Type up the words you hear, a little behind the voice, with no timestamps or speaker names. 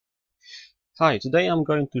Hi, today I'm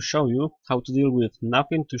going to show you how to deal with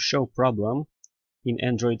nothing to show problem in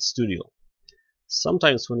Android Studio.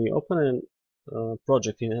 Sometimes when you open a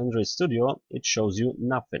project in Android Studio, it shows you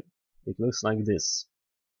nothing. It looks like this.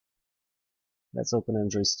 Let's open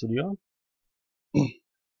Android Studio.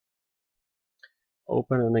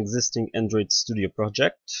 Open an existing Android Studio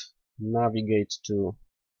project. Navigate to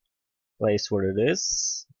place where it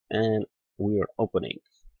is, and we're opening.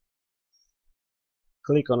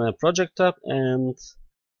 Click on a project tab and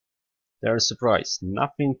there's a surprise,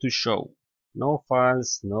 nothing to show. No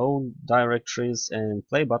files, no directories, and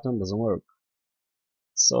play button doesn't work.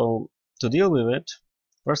 So to deal with it,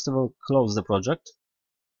 first of all, close the project.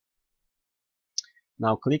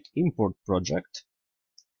 Now click import project,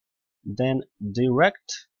 then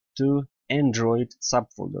direct to Android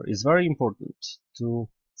subfolder. It's very important to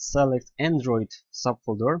select Android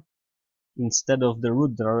subfolder instead of the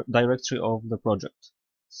root directory of the project.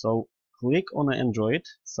 So click on Android,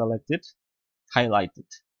 select it, highlight it,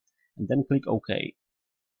 and then click OK.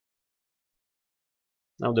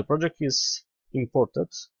 Now the project is imported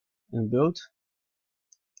and built.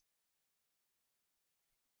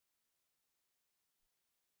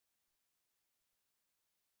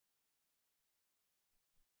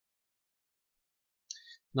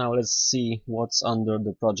 Now let's see what's under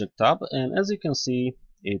the project tab, and as you can see,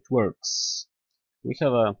 it works. We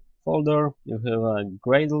have a folder, you have a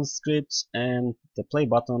Gradle script, and the play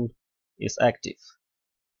button is active.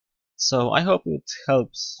 So I hope it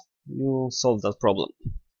helps you solve that problem.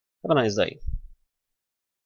 Have a nice day.